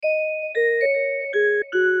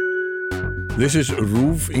This is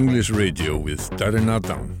RÚV English Radio with Darren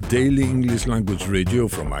Adam, daily English language radio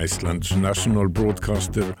from Iceland's national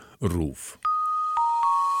broadcaster, RÚV.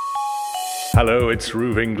 Hello, it's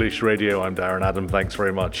RÚV English Radio. I'm Darren Adam. Thanks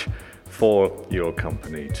very much for your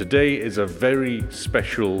company. Today is a very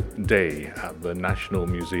special day at the National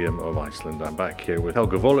Museum of Iceland. I'm back here with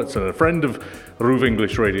Helga Volitz, a friend of RÚV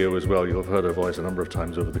English Radio as well. You'll have heard her voice a number of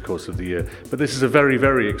times over the course of the year. But this is a very,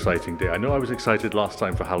 very exciting day. I know I was excited last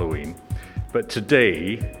time for Halloween, but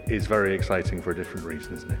today is very exciting for a different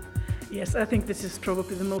reason, isn't it? Yes, I think this is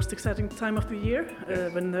probably the most exciting time of the year,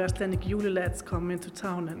 when the Icelandic YULE lads come into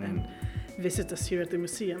town and visit us here at the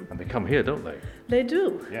museum. And they come here, don't they? They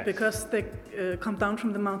do, yes. Because they come down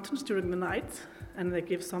from the mountains during the night and they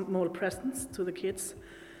give some small presents to the kids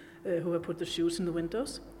who have put their shoes in the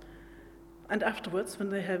windows. And afterwards, when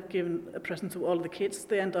they have given a present to all the kids,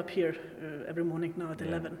 they end up here every morning now at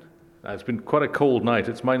 11. It's been quite a cold night.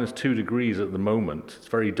 It's -2 degrees at the moment. It's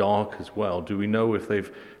very dark as well. Do we know if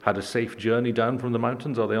they've had a safe journey down from the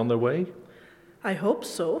mountains? Are they on their way? I hope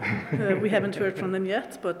so. We haven't heard from them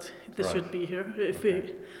yet, but they should be here.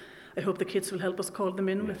 I hope the kids will help us call them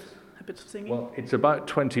in with a bit of singing. Well, it's about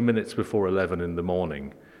 20 minutes before 11 in the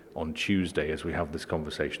morning on Tuesday as we have this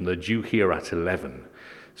conversation. They're due here at 11.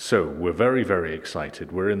 So we're very, very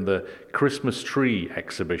excited. We're in the Christmas tree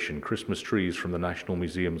exhibition, Christmas trees from the National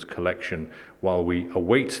Museum's collection, while we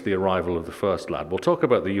await the arrival of the first lad. We'll talk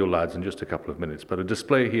about the Yule lads in just a couple of minutes, but a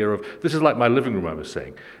display here of, this is like my living room I was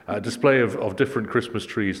saying, a display of different Christmas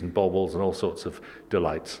trees and baubles and all sorts of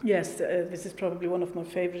delights. Yes, this is probably one of my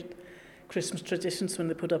favorite Christmas traditions when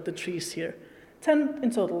they put up the trees here. 10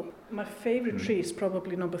 in total. My favorite tree is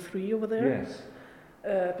probably number 3 over there. Yes.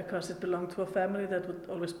 Because it belonged to a family that would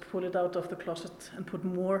always pull it out of the closet and put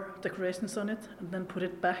more decorations on it and then put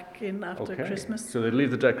it back in after Christmas. So they leave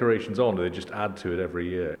the decorations on, they just add to it every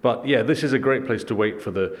year. But yeah, this is a great place to wait for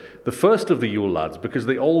the first of the Yule lads, because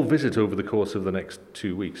they all visit over the course of the next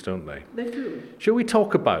 2 weeks, don't they? They do. Shall we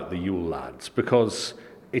talk about the Yule lads? Because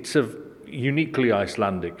it's a uniquely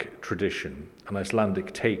Icelandic tradition, an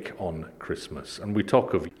Icelandic take on Christmas. And we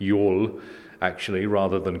talk of YULE, actually,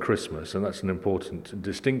 rather than Christmas, and that's an important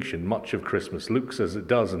distinction. Much of Christmas looks as it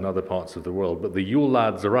does in other parts of the world, but the Yule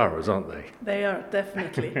lads are ours, aren't they? They are,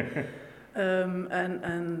 definitely.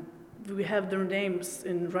 And we have their names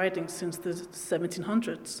in writing since the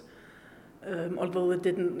 1700s, although they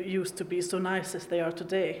didn't used to be so nice as they are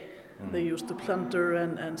today. They used to plunder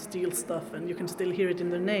and steal stuff, and you can still hear it in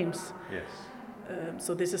their names. Yes.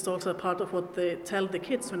 So this is also a part of what they tell the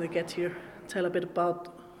kids when they get here, tell a bit about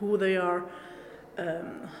who they are,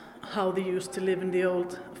 how they used to live in the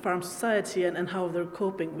old farm society, and how they're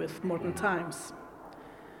coping with modern times.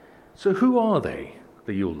 So who are they,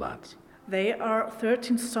 the Yule lads? They are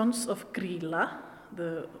 13 sons of Grýla,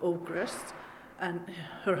 the ogress, and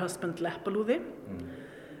her husband Leppalúði.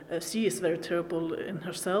 She is very terrible in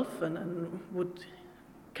herself and would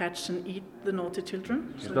catch and eat the naughty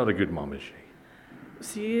children. She's not a good mom, is she?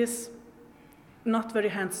 She is not very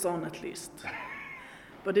hands-on, at least.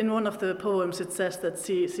 But in one of the poems it says that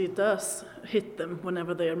she does hit them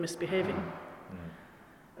whenever they are misbehaving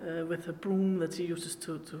with a broom that she uses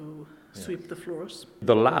to sweep the floors.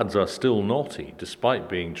 The lads are still naughty, despite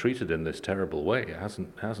being treated in this terrible way. It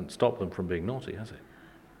hasn't stopped them from being naughty, has it?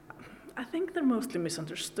 I think they're mostly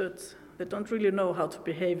misunderstood. They don't really know how to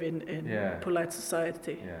behave in polite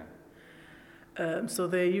society. So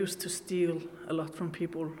they used to steal a lot from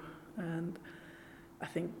people, and I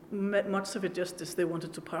think much of it just is they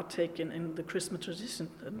wanted to partake in the Christmas tradition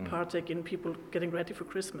and partake in people getting ready for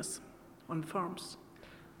Christmas on farms.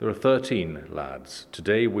 There are 13 lads.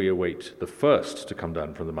 Today we await the first to come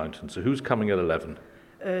down from the mountain. So who's coming at 11?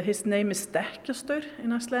 His name is Stekkjastur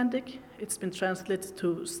in Icelandic. It's been translated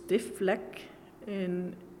to stiff leg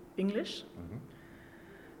in English.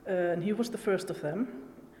 And he was the first of them.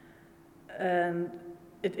 And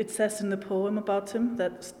it says in the poem about him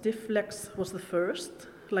that stiff legs was the first.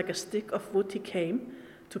 Like a stick of wood he came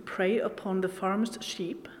to prey upon the farmer's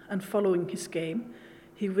sheep, and following his game,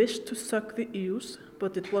 he wished to suck the ewes,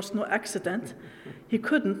 but it was no accident. He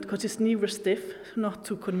couldn't because his knee was stiff, not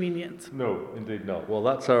too convenient. No, indeed not. Well,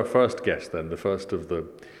 that's our first guest then, the first of the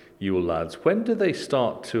Yule lads. When do they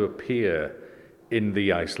start to appear in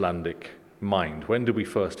the Icelandic mind? When do we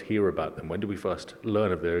first hear about them? When do we first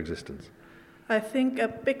learn of their existence? I think a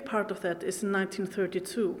big part of that is in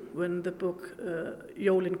 1932, when the book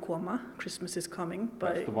Jólin koma, Christmas is Coming.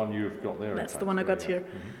 That's the one you've got there. That's the one I got here.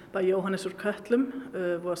 By Jóhannes úr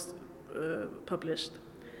Kötlum was published.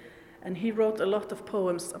 And he wrote a lot of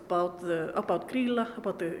poems about Grýla,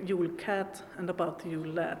 about the Yule cat, and about the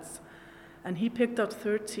Yule lads. And he picked out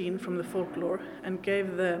 13 from the folklore and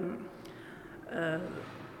gave them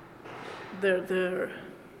the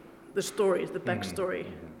story, the backstory,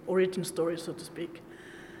 origin story, so to speak.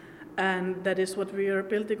 And that is what we are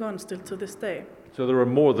building on still to this day. So there are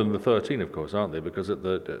more than the 13, of course, aren't there? Because at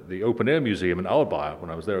the Open Air Museum in Aalborg, when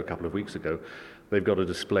I was there a couple of weeks ago, they've got a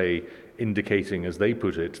display indicating, as they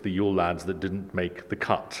put it, the Yule lads that didn't make the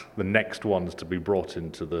cut, the next ones to be brought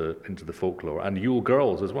into the folklore, and Yule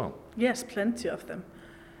girls as well. Yes, plenty of them.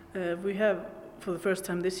 We have, for the first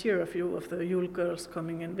time this year, a few of the Yule girls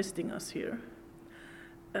coming and visiting us here.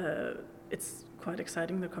 It's quite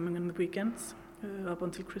exciting. They're coming on the weekends up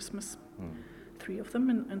until Christmas. 3 of them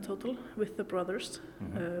in total with the brothers.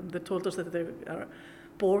 They told us that they are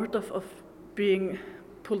bored of being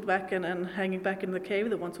pulled back and hanging back in the cave.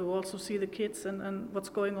 They want to also see the kids and what's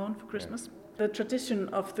going on for Christmas. The tradition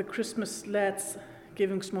of the Christmas lads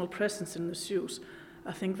giving small presents in the shoes,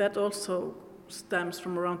 I think that also stems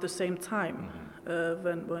from around the same time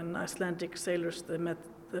when Icelandic sailors they met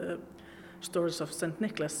the stories of St.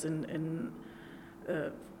 Nicholas in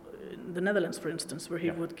the Netherlands, for instance, where he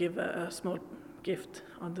would give a small gift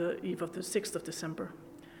on the eve of the 6th of December.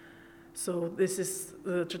 So this is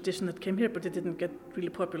the tradition that came here, but it didn't get really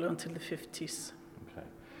popular until the 50s. Okay.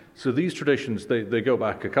 So these traditions, they go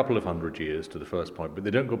back a couple of hundred years to the first point, but they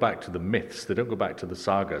don't go back to the myths, they don't go back to the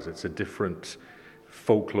sagas. It's a different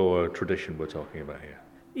folklore tradition we're talking about here.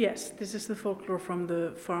 Yes, this is the folklore from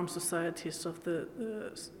the farm societies of the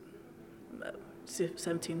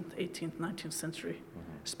 17th, 18th, 19th century,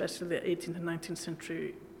 especially the 18th and 19th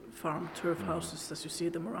century farm turf houses as you see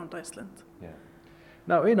them around Iceland. Yeah.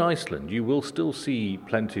 Now in Iceland you will still see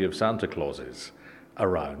plenty of Santa Clauses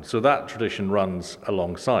around, so that tradition runs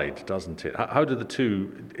alongside, doesn't it? How do the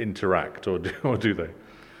two interact, or do they?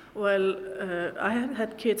 Well, I have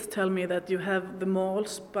had kids tell me that you have the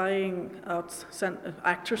malls buying out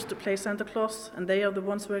actors to play Santa Claus, and they are the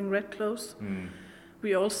ones wearing red clothes.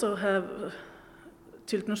 We also have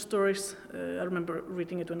children's stories. I remember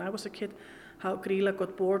reading it when I was a kid, how Grilla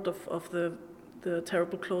got bored of the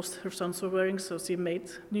terrible clothes her sons were wearing, so she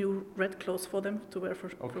made new red clothes for them to wear for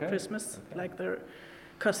Christmas, like their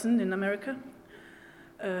cousin in America.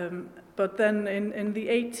 But then in the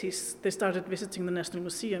 80s, they started visiting the National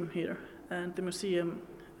Museum here, and the museum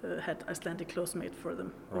had Icelandic clothes made for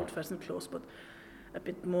them, old-fashioned clothes, but a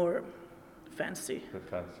bit more fancy.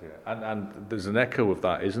 And there's an echo of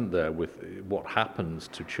that, isn't there, with what happens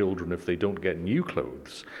to children if they don't get new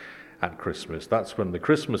clothes at Christmas. That's when the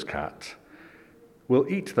Christmas cat will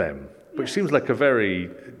eat them, which seems like a very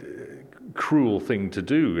cruel thing to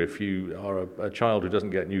do. If you are a child who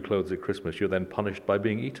doesn't get new clothes at Christmas, you're then punished by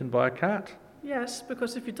being eaten by a cat. Yes,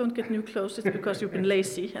 because if you don't get new clothes, it's because you've been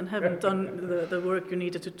lazy and haven't done the work you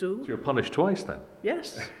needed to do. So you're punished twice then?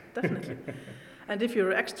 Yes, definitely. And if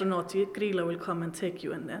you're extra naughty, Grilla will come and take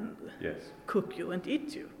you and cook you and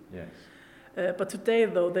eat you. Yes. But today,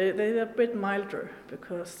 though, they're a bit milder,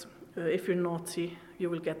 because if you're naughty, you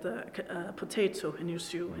will get a potato in your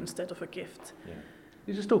shoe instead of a gift. Yeah.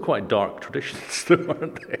 These are still quite dark traditions, though,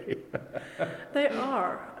 aren't they? They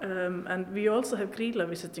are. And we also have Grilla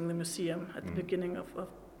visiting the museum at the beginning of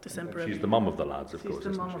December. She's the mum of the lads, of course.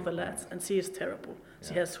 She's the mum of the lads, and she is terrible. Yeah.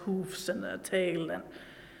 She has hooves and a tail,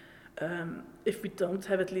 and if we don't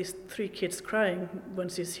have at least 3 kids crying when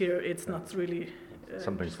she's here, it's not really...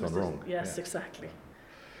 Something's gone wrong. Yes, exactly.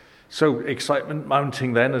 So excitement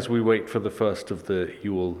mounting then as we wait for the first of the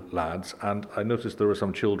Yule lads, and I noticed there are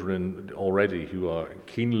some children already who are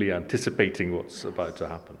keenly anticipating what's about to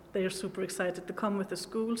happen. They are super excited to come with the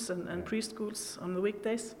schools and preschools on the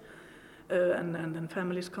weekdays, and then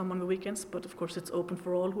families come on the weekends, but of course it's open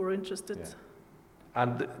for all who are interested. Yeah.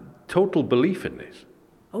 And total belief in this?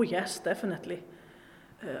 Oh yes, definitely.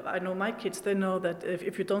 I know my kids, they know that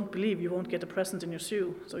if you don't believe, you won't get a present in your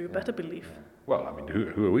shoe, so you better believe. Yeah. Well, I mean,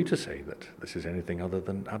 who are we to say that this is anything other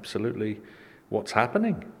than absolutely what's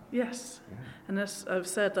happening? Yes, and as I've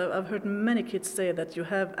said, I've heard many kids say that you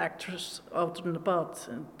have actors out and about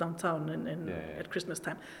downtown at Christmas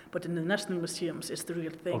time, but in the national museums, it's the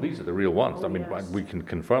real thing. Oh, these are the real ones. Oh, I mean, we can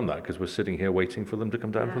confirm that because we're sitting here waiting for them to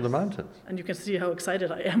come down from the mountains. And you can see how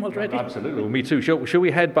excited I am already. Yeah, absolutely. Well, me too. Shall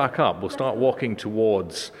we head back up? We'll start walking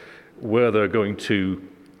towards where they're going to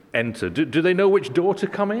enter. Do they know which door to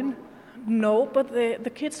come in? No, but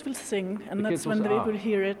the kids will sing, and that's when they will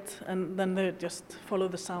hear it, and then they just follow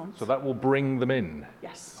the sound. So that will bring them in?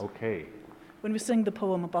 Yes. Okay. When we sing the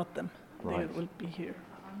poem about them, they will be here.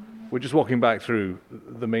 We're just walking back through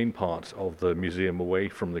the main part of the museum away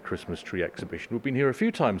from the Christmas tree exhibition. We've been here a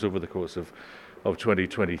few times over the course of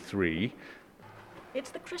 2023.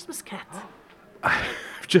 It's the Christmas cat.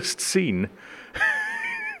 I've just seen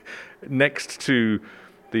next to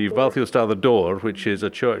the Valthjóðsstaðir door, which is a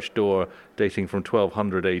church door dating from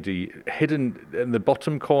 1200 AD, hidden in the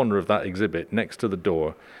bottom corner of that exhibit next to the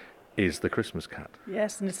door is the Christmas cat.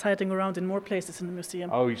 Yes, and it's hiding around in more places in the museum.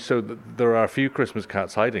 Oh, so there are a few Christmas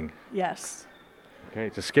cats hiding? Yes. Okay,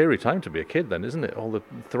 it's a scary time to be a kid then, isn't it? All the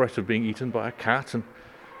threat of being eaten by a cat and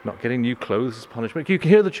not getting new clothes as punishment. You can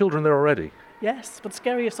hear the children there already. Yes, but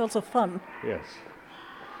scary is also fun. Yes.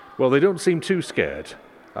 Well, they don't seem too scared,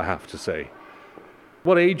 I have to say.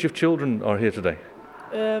 What age of children are here today?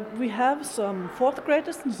 We have some 4th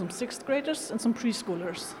graders and some 6th graders and some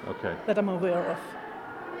preschoolers that I'm aware of.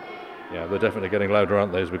 Yeah, they're definitely getting louder,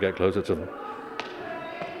 aren't they, as we get closer to them.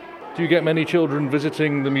 Do you get many children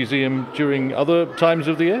visiting the museum during other times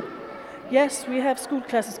of the year? Yes, we have school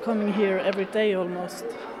classes coming here every day almost.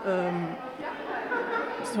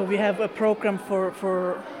 So we have a program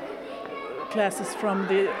for classes from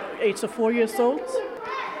the age of 4 years old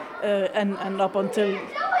and up until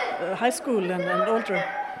high school and older.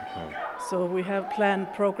 Okay. So we have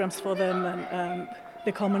planned programs for them and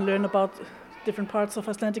they come and learn about different parts of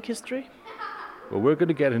Icelandic history. Well, we're going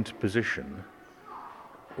to get into position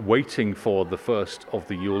waiting for the first of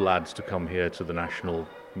the YULE lads to come here to the National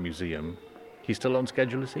Museum. He's still on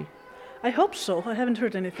schedule, is he? I hope so. I haven't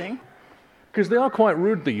heard anything. Because they are quite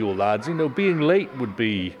rude, the YULE lads. You know, being late would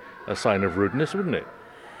be a sign of rudeness, wouldn't it?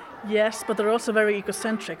 Yes, but they're also very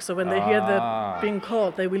egocentric, so when they hear the being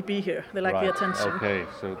called, they will be here. They like the attention. Okay,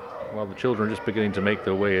 so, well, the children are just beginning to make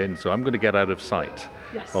their way in, so I'm going to get out of sight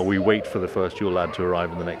while we wait for the first YULE lad to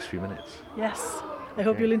arrive in the next few minutes. Yes, I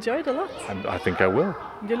hope you'll enjoy it a lot. And I think I will.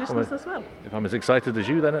 And your listeners as well. If I'm as excited as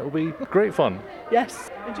you, then it will be great fun.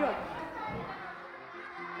 Yes, enjoy.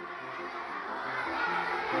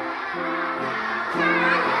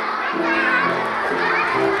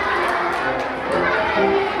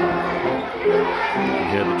 You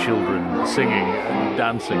hear the children singing and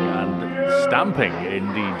dancing and stamping,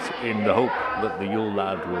 indeed, in the hope that the YULE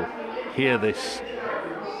lad will hear this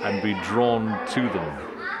and be drawn to them.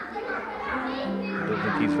 I don't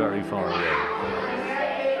think he's very far away.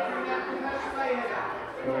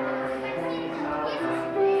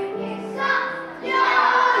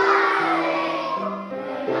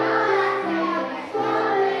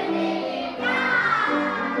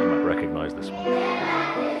 You might recognize this one.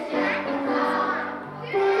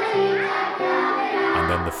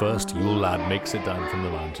 Then the first YULE lad makes it down from the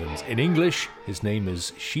mountains. In English, his name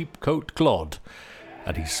is Sheepcoat Clod,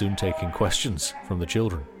 and he's soon taking questions from the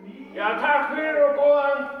children. Ja, takk fyrir og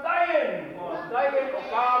góðan daginn. Góðan daginn og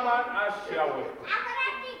gaman að sjá ykkur.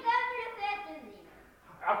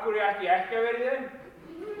 Af hverju ætti ég ekki að vera í þeim?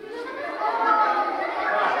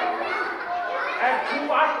 Ert þú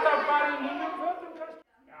alltaf bara í mínum fötum kannski?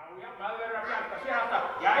 Já, maður verður að bjarga sér alltaf.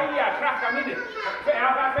 Jæja, krakka mínir.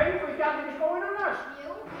 Það fengu ekki allir í skóinn annars?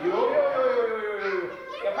 Jú.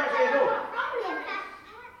 Já, hvað segir þú?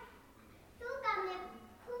 Þú gaf mér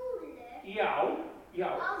kúlu. Já.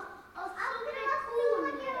 Og svo kúlu.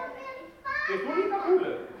 Veist þú líka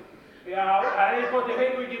kúlu? Já, það er sko, þið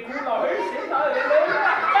fengu ekki kúlu á hausinn, það er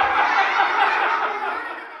leiðilegt.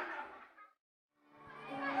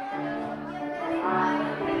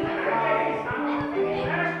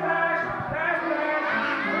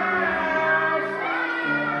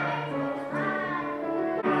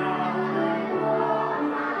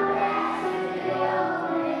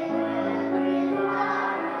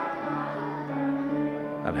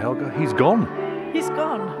 And Helga, he's gone. He's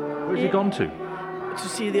gone. Where's he gone to? To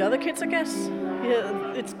see the other kids, I guess.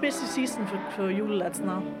 Yeah, it's busy season for YULE lads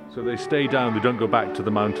now. So they stay down, they don't go back to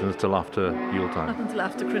the mountains till after Yule time? Not until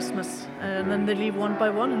after Christmas. And then they leave one by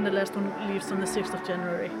one, and the last one leaves on the 6th of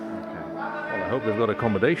January. Okay. Well, I hope they've got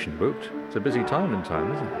accommodation booked. It's a busy time in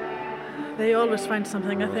town, isn't it? They always find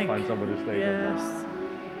something, I think. Find somewhere to stay. Yes.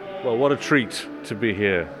 Well, what a treat to be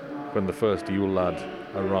here when the first Yule lad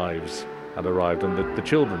arrived, and the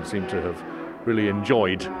children seem to have really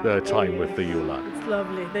enjoyed their time with the Yule lad. It's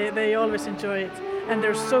lovely. They always enjoy it. And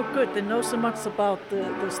they're so good. They know so much about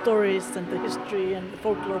the stories and the history and the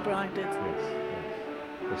folklore behind it. Yes.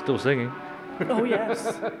 They're still singing. Oh,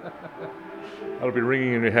 yes. That'll be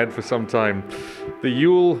ringing in your head for some time. The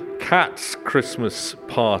Yule Cats Christmas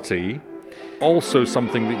Party, also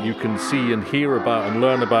something that you can see and hear about and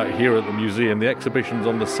learn about here at the museum. The exhibition's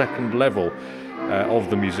on the second level of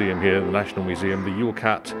the museum here, the National Museum, the Yule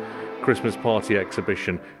Cat Christmas Party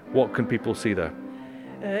exhibition. What can people see there?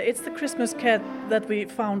 It's the Christmas cat that we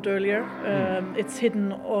found earlier. It's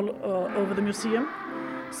hidden all over the museum,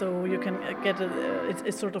 so you can get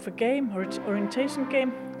it's sort of a game, or orientation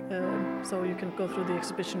game, So you can go through the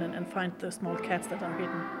exhibition and find the small cats that are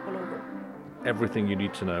hidden all over. Everything you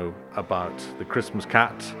need to know about the Christmas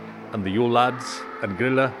cat and the Yule lads and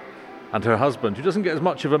Grilla and her husband, who doesn't get as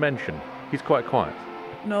much of a mention. He's quite quiet.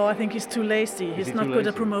 No, I think he's too lazy. He's not good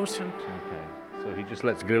at promotion. Okay, so he just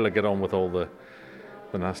lets Grilla get on with all the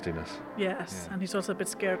nastiness. Yes, and he's also a bit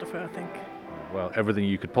scared of her, I think. Well, everything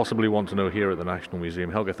you could possibly want to know here at the National Museum.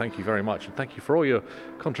 Helga, thank you very much, and thank you for all your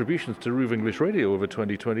contributions to RÚV English Radio over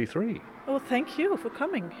 2023. Oh, thank you for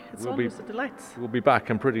coming. It's always a delight. We'll be back,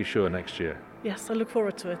 I'm pretty sure, next year. Yes, I look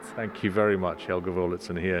forward to it. Thank you very much, Helga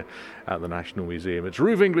Wolitzen here at the National Museum. It's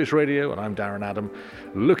RÚV English Radio, and I'm Darren Adam,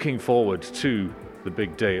 looking forward to the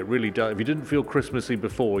big day. It really does. If you didn't feel Christmassy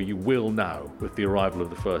before, you will now with the arrival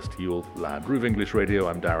of the first Yule lad. RÚV English Radio,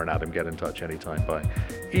 I'm Darren Adam. Get in touch anytime by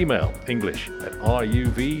email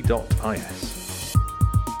english@ruv.is.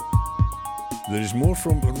 There is more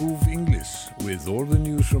from RÚV English with all the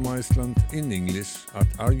news from Iceland in English at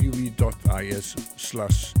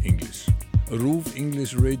ruv.is/English. RÚV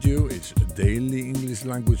English Radio is a daily English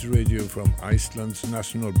language radio from Iceland's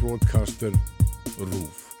national broadcaster,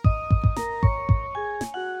 RÚV.